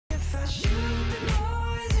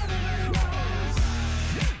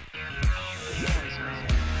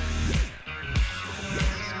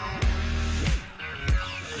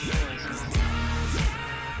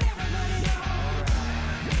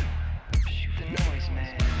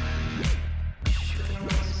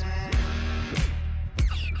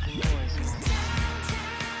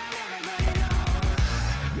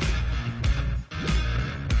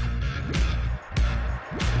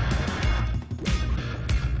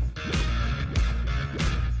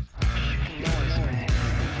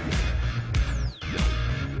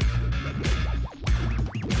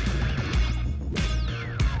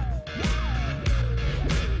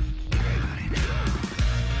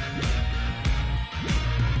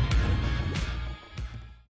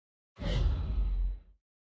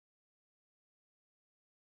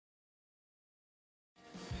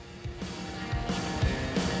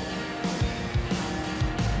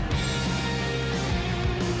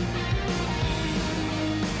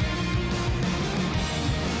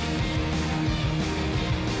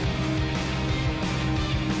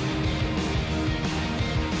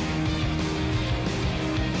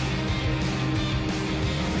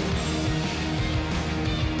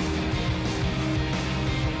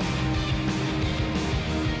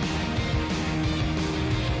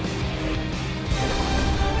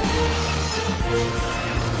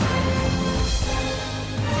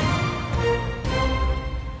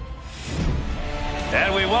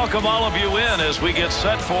welcome all of you in as we get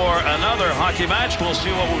set for another hockey match. We'll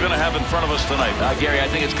see what we're going to have in front of us tonight. Gary, I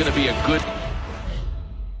think it's going to be a good...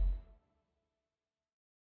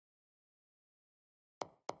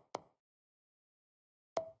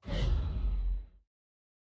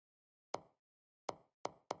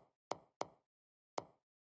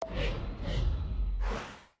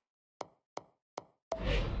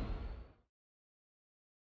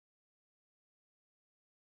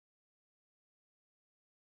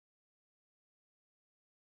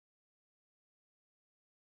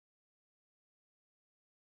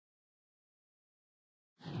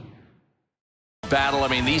 battle. I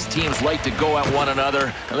mean, these teams like to go at one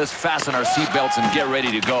another. And let's fasten our seatbelts and get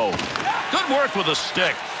ready to go. Good work with the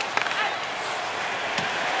stick.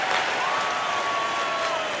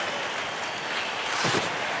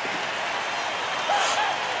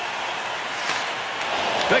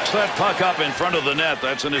 Picks that puck up in front of the net.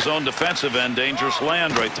 That's in his own defensive end. Dangerous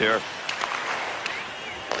land right there.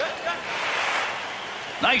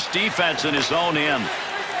 Nice defense in his own end.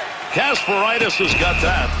 Kasparaitis has got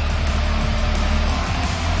that.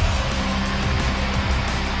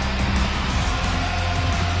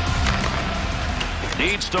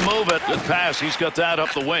 Needs to move it. Good pass. He's got that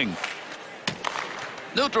up the wing.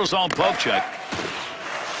 Neutral zone poke check.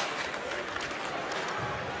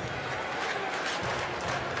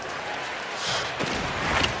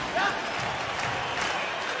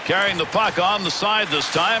 Carrying the puck on the side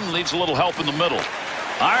this time. Needs a little help in the middle.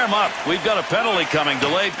 Arm up. We've got a penalty coming.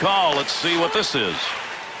 Delayed call. Let's see what this is.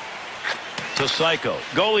 To Psycho.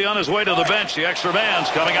 Goalie on his way to the bench. The extra man's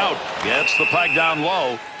coming out. Gets the puck down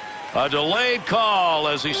low. A delayed call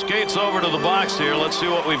as he skates over to the box here. Let's see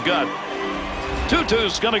what we've got.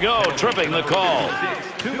 2-2's going to go. Tripping the call.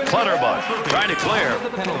 Clutterbuck trying to clear.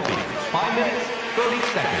 5 minutes, 30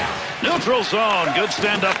 seconds. Neutral zone. Good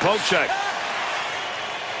stand-up poke check.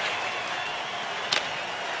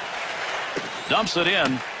 Dumps it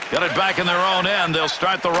in. Got it back in their own end. They'll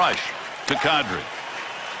start the rush to Kadri.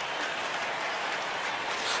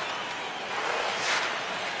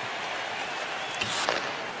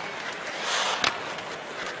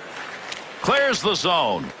 Clears the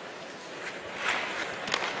zone.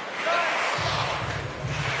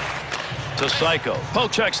 To Psycho.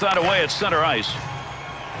 Poke checks that away at center ice.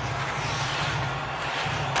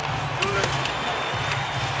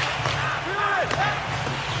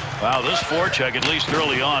 Wow, this forecheck, at least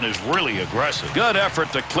early on, is really aggressive. Good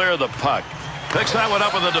effort to clear the puck. Picks that one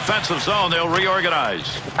up in the defensive zone. They'll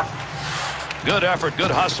reorganize. Good effort,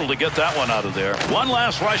 good hustle to get that one out of there. One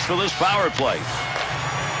last rush for this power play.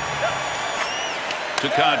 To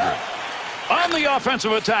Kadri. On the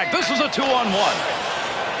offensive attack. This is a 2-on-1.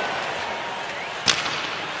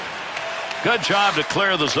 Good job to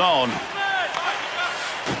clear the zone.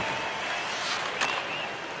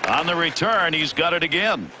 On the return, he's got it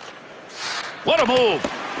again. What a move.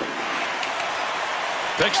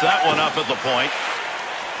 Picks that one up at the point.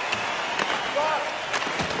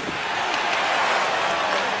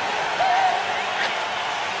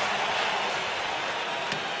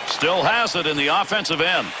 Still has it in the offensive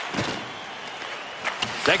end.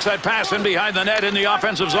 Takes that pass in behind the net in the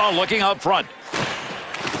offensive zone, looking out front.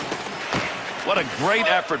 What a great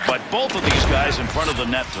effort by both of these guys in front of the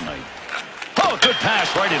net tonight. Oh, good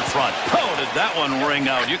pass right in front. Oh, did that one ring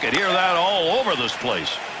out. You could hear that all over this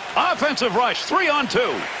place. Offensive rush,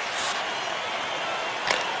 3-on-2.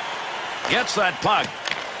 Gets that puck.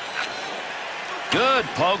 Good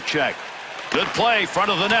poke check. Good play.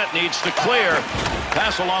 Front of the net needs to clear.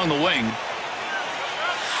 Pass along the wing.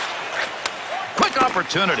 Quick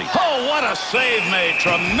opportunity. Oh, what a save made.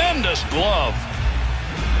 Tremendous glove.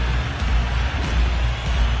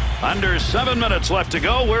 Under 7 minutes left to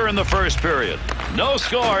go. We're in the first period. No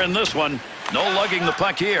score in this one. No lugging the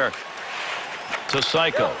puck here. To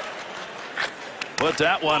Psycho. Put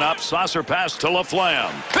that one up. Saucer pass to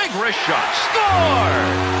Laflamme. Big wrist shot.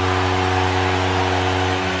 Score!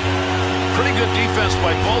 Pretty good defense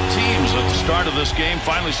by both teams at the start of this game.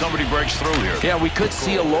 Finally, somebody breaks through here. Yeah, we could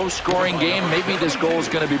see a low-scoring game. Maybe this goal is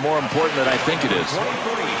going to be more important than I think it is.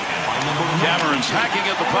 Cameron's hacking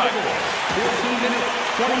at the puck. 14 minutes,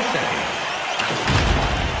 20 seconds.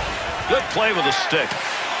 Good play with the stick.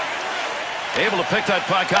 Able to pick that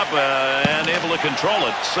puck up and able to control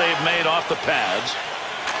it. Save made off the pads.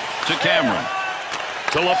 To Cameron.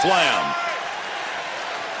 To Laflamme.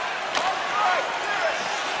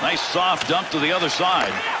 Nice soft dump to the other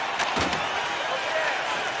side.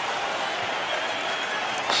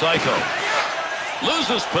 Psycho.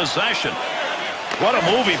 Loses possession. What a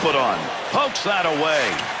move he put on. Pokes that away.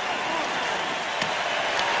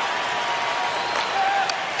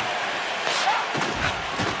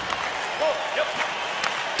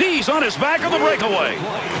 D's on his back on the breakaway.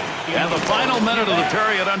 And the final minute of the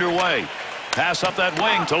period underway. Pass up that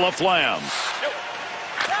wing to LaFlamme.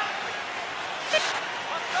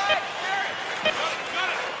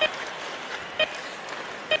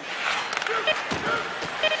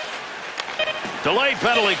 Delayed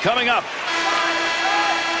penalty coming up.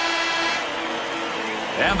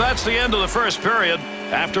 And that's the end of the first period.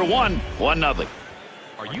 After 1-0.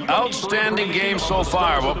 Outstanding game so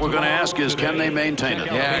far. What we're going to ask is, can they maintain it?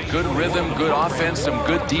 Yeah, good rhythm, good offense, some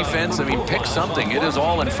good defense. I mean, pick something. It is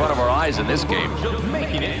all in front of our eyes in this game. Just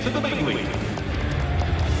making it to the big league.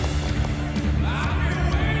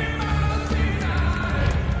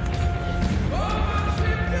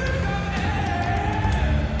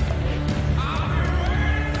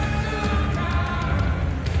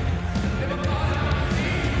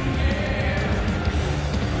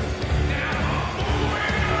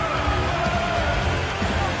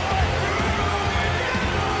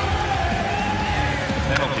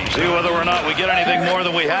 See whether or not we get anything more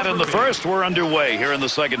than we had in the first. We're underway here in the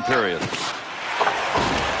second period.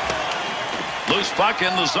 Loose puck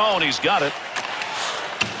in the zone. He's got it.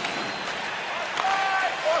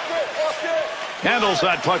 Handles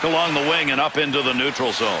that puck along the wing and up into the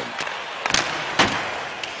neutral zone.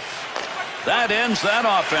 That ends that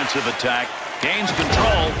offensive attack. Gains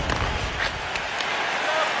control.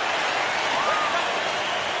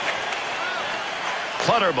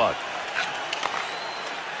 Clutterbuck.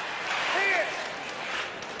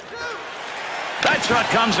 That shot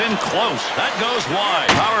comes in close. That goes wide.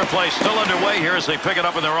 Power play still underway here as they pick it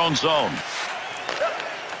up in their own zone.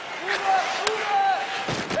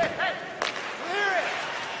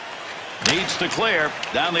 Needs to clear.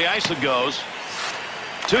 Down the ice it goes.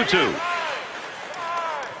 2-2.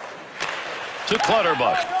 To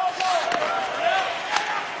Clutterbuck.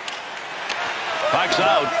 Puck's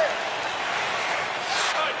out.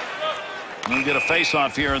 We get a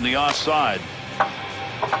face-off here in the offside.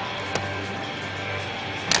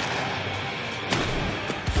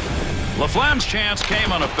 LaFlamme's chance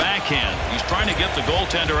came on a backhand. He's trying to get the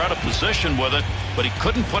goaltender out of position with it, but he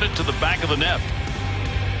couldn't put it to the back of the net.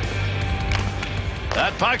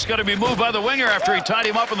 That puck's got to be moved by the winger after he tied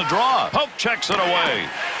him up in the draw. Pope checks it away.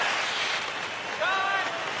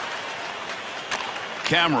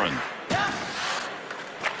 Cameron.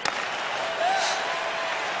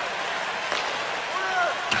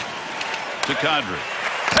 To Kadri.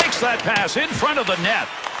 Takes that pass in front of the net.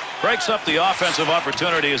 Breaks up the offensive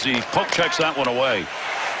opportunity as he poke checks that one away.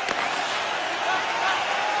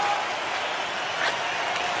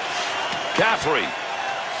 Caffrey.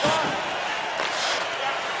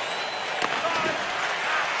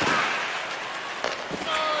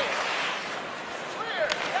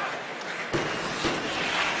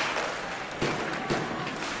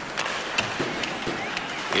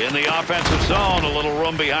 In the offensive zone, a little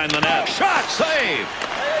room behind the net. Shot, save.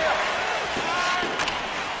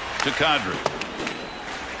 To Kadri.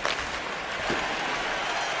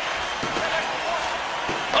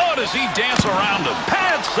 Oh, does he dance around him?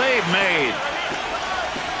 Pad save made.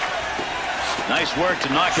 Nice work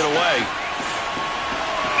to knock it away.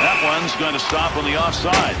 That one's going to stop on the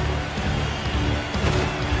offside.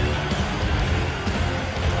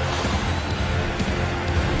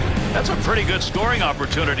 That's a pretty good scoring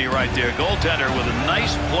opportunity right there. Goaltender with a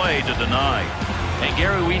nice play to deny. And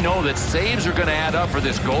Gary, we know that saves are going to add up for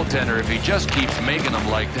this goaltender if he just keeps making them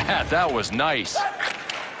like that. That was nice.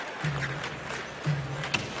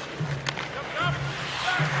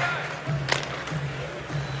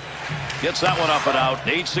 Gets that one up and out.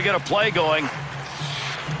 Needs to get a play going.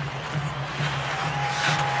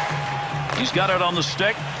 He's got it on the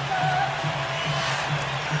stick.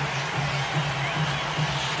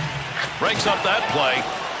 Breaks up that play.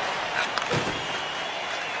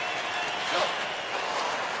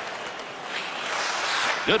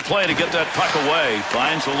 Good play to get that puck away.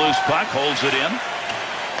 Finds the loose puck, holds it in.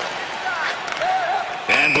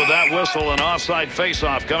 And with that whistle, an offside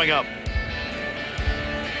faceoff coming up.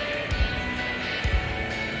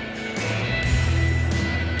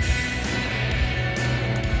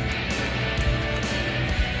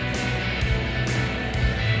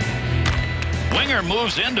 Winger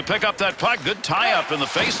moves in to pick up that puck. Good tie-up in the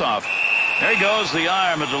faceoff. There goes the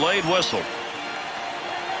arm, a delayed whistle.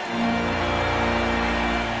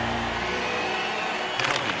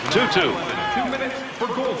 Two-two. 2 minutes for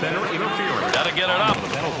goaltender interference. Got to get it up.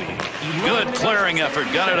 Good clearing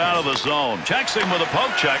effort. Got it out of the zone. Checks him with a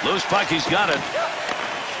poke check. Loose puck. He's got it.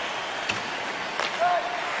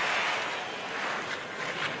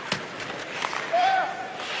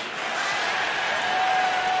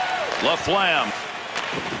 LaFlamme.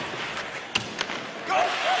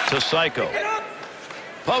 To Psycho.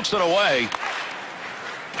 Pokes it away.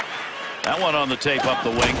 That one on the tape up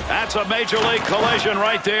the wing. That's a major league collision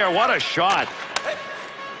right there. What a shot.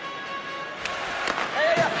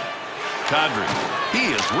 Kadri.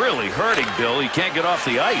 He is really hurting, Bill. He can't get off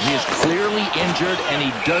the ice. He is clearly injured, and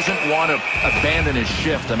he doesn't want to abandon his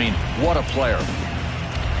shift. I mean, what a player.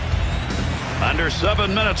 Under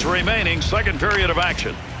 7 minutes remaining, second period of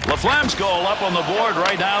action. Laflamme's goal up on the board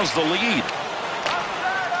right now is the lead.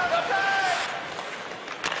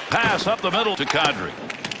 Pass up the middle to Kadri.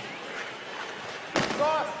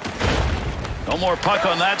 No more puck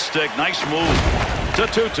on that stick. Nice move to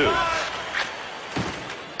Tutu.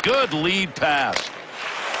 Good lead pass.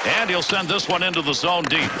 And he'll send this one into the zone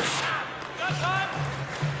deep.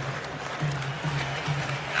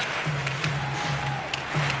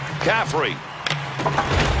 Caffrey.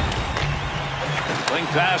 Wing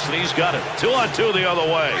pass, and he's got it. 2-on-2 the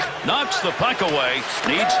other way. Knocks the puck away.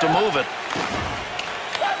 Needs to move it.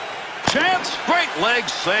 Chance. Great leg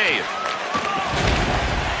save.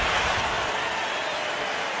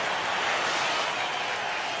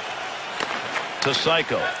 To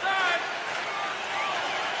Psycho.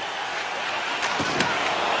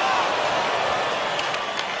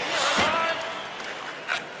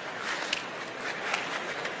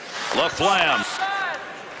 Laflamme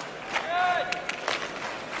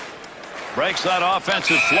breaks that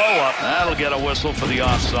offensive flow up. That'll get a whistle for the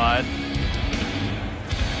offside.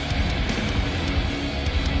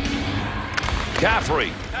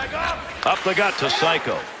 Caffrey up the gut to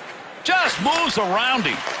Psycho. Just moves around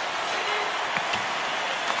him.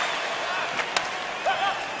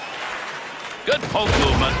 Good poke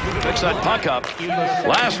movement. Picks that puck up.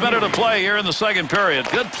 Last minute of play here in the second period.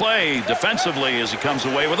 Good play defensively as he comes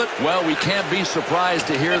away with it. Well, we can't be surprised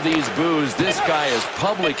to hear these boos. This guy is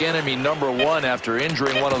public enemy #1 after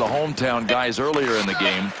injuring one of the hometown guys earlier in the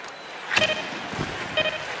game.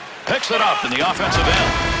 Picks it up in the offensive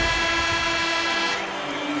end.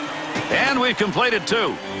 And we've completed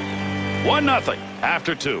 2. 1-0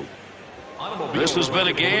 after 2. This has been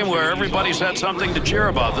a game where everybody's had something to cheer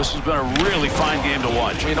about. This has been a really fine game to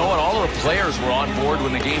watch. You know what? All of the players were on board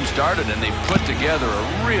when the game started, and they put together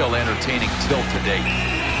a real entertaining tilt today.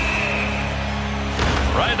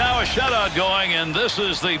 Right now a shutout going, and this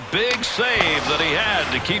is the big save that he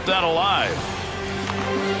had to keep that alive.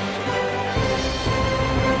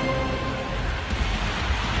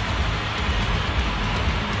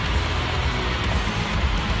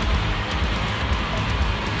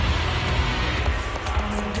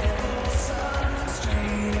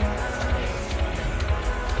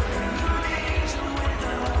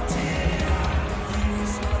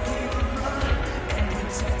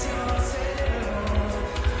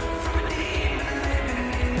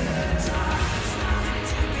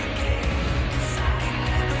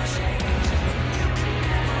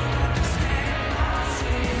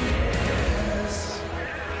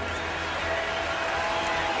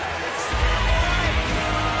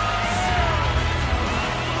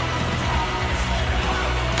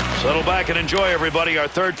 Settle back and enjoy, everybody. Our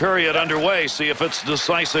third period underway. See if it's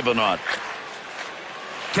decisive or not.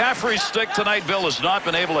 Caffrey's stick tonight, Bill, has not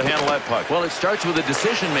been able to handle that puck. Well, it starts with the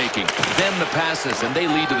decision-making, then the passes, and they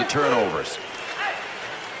lead to the turnovers.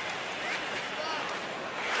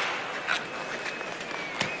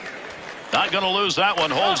 Not going to lose that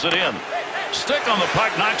one. Holds it in. Stick on the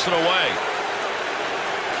puck, knocks it away.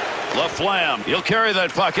 Laflamme. He'll carry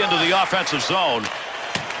that puck into the offensive zone.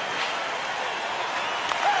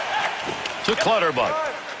 To Clutterbuck.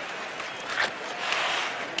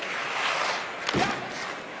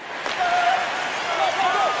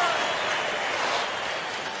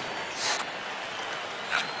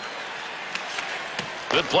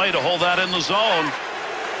 Good play to hold that in the zone.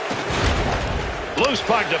 Loose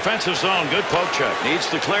puck, defensive zone. Good poke check. Needs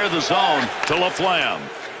to clear the zone to Laflamme.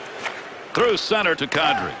 Through center to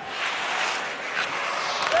Kadri.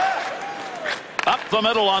 Up the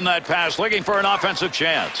middle on that pass, looking for an offensive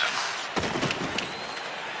chance.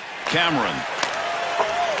 Cameron.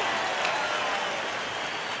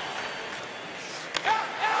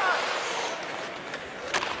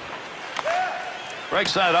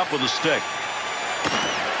 Breaks that up with a stick.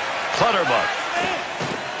 Clutterbuck.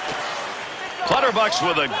 Clutterbuck's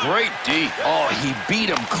with a great D. Oh, he beat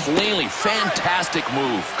him cleanly. Fantastic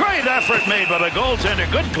move. Great effort made by the goaltender.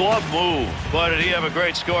 Good glove move. Boy, did he have a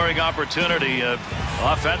great scoring opportunity.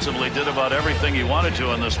 Offensively did about everything he wanted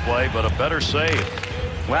to in this play, but a better save.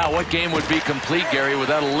 Wow, what game would be complete, Gary,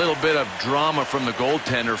 without a little bit of drama from the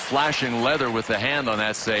goaltender, flashing leather with the hand on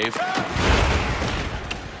that save.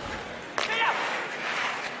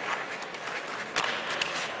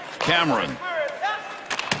 Cameron.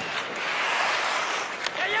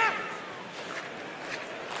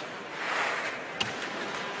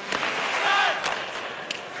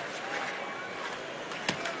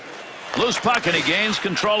 loose puck, and he gains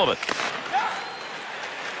control of it.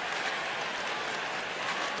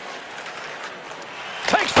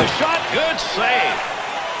 Takes the shot. Good save.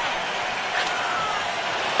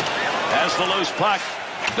 Has the loose puck.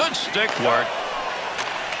 Good stick work.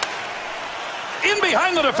 In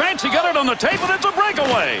behind the defense. He got it on the tape, and it's a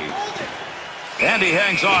breakaway. And he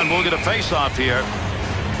hangs on. We'll get a face-off here.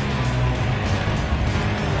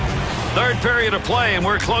 Third period of play, and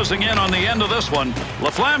we're closing in on the end of this one.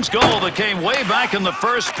 Laflamme's goal that came way back in the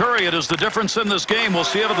first period is the difference in this game. We'll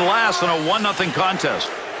see if it lasts in a 1-0 contest.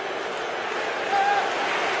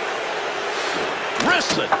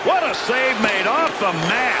 Wrists it. What a save made off the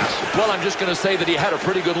mask. Well, I'm just going to say that he had a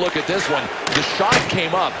pretty good look at this one. The shot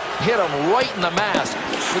came up, hit him right in the mask.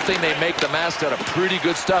 Good thing they make the mask out of pretty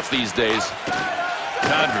good stuff these days.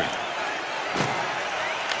 Kadri.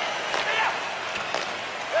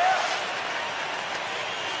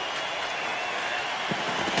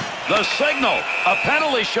 The signal. A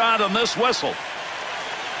penalty shot on this whistle.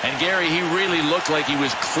 And Gary, he really looked like he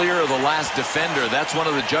was clear of the last defender. That's one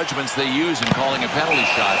of the judgments they use in calling a penalty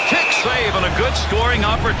shot. Kick save and a good scoring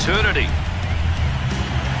opportunity.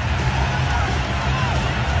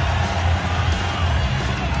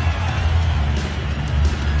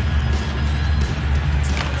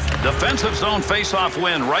 Defensive zone face-off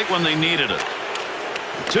win right when they needed it.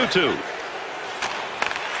 2-2.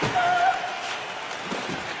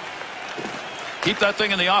 Keep that thing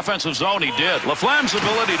in the offensive zone. He did. Laflamme's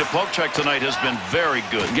ability to poke check tonight has been very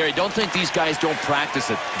good. Gary, don't think these guys don't practice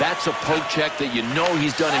it. That's a poke check that you know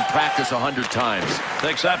he's done in practice 100 times.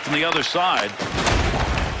 Takes that from the other side.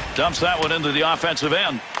 Dumps that one into the offensive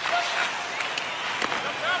end.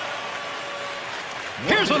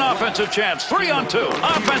 Here's an offensive chance. 3-on-2.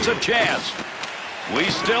 Offensive chance. We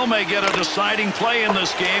still may get a deciding play in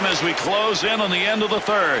this game as we close in on the end of the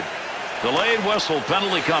third. Delayed whistle.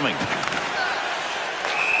 Penalty coming.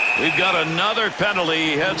 We've got another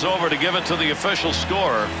penalty. He heads over to give it to the official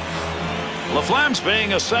scorer. Laflamme's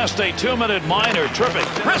being assessed a 2-minute minor. Tripping.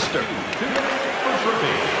 Krister. 2 minutes for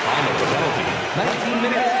tripping. On the penalty. 19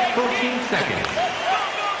 minutes, 13 seconds.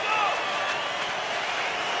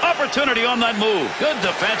 Opportunity on that move. Good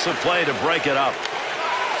defensive play to break it up.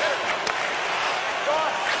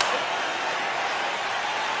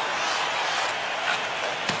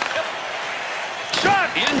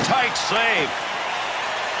 Shot. In tight save.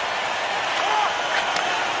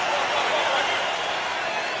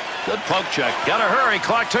 Good poke check. Gotta hurry.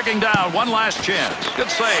 Clock ticking down. One last chance.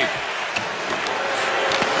 Good save.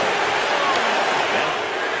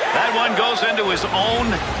 That one goes into his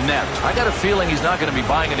own net. I got a feeling he's not going to be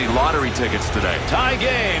buying any lottery tickets today. Tie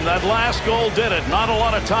game. That last goal did it. Not a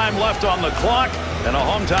lot of time left on the clock, and a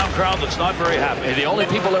hometown crowd that's not very happy. And the only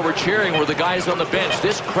people that were cheering were the guys on the bench.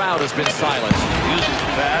 This crowd has been silent. Uses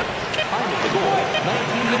the pad. The goal,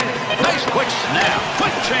 19 minutes. Nice quick snap.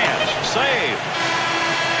 Quick chance. Save.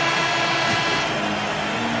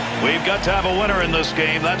 We've got to have a winner in this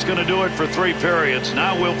game. That's going to do it for 3 periods.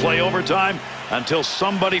 Now we'll play overtime until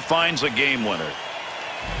somebody finds a game winner.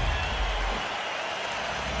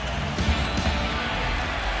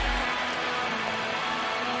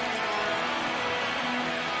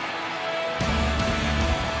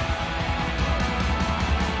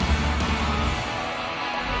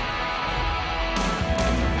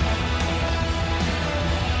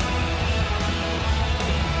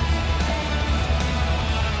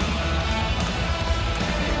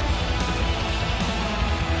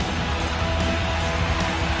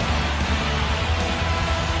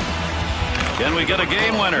 Can we get a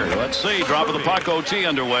game winner? Let's see. Drop of the puck, OT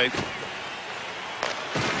underway.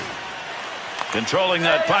 Controlling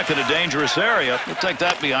that puck in a dangerous area. We'll take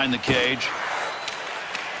that behind the cage.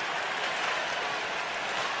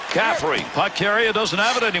 Caffrey, puck carrier, doesn't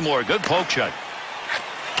have it anymore. Good poke check.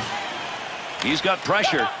 He's got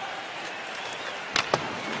pressure.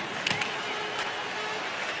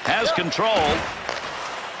 Has control.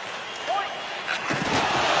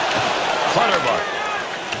 Clutterbuck.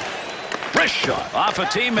 Wrist shot off a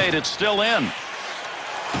teammate. It's still in.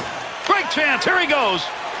 Great chance. Here he goes.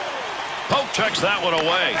 Pope checks that one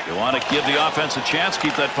away. You want to give the offense a chance.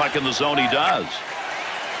 Keep that puck in the zone. He does.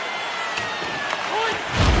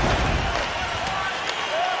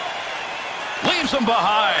 Leaves him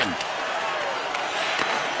behind.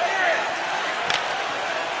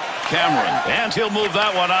 Cameron. And he'll move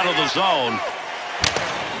that one out of the zone.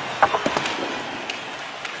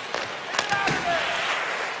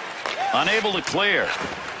 Unable to clear.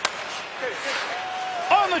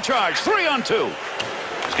 On the charge. 3-on-2.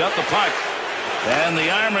 He's got the puck. And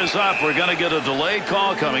the arm is up. We're going to get a delayed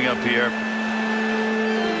call coming up here.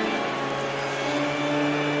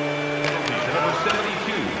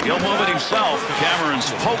 He'll move it himself.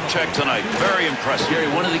 Cameron's poke check tonight. Very impressive. Gary,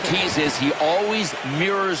 one of the keys is he always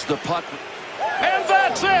mirrors the puck. And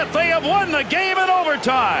that's it. They have won the game in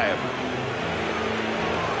overtime.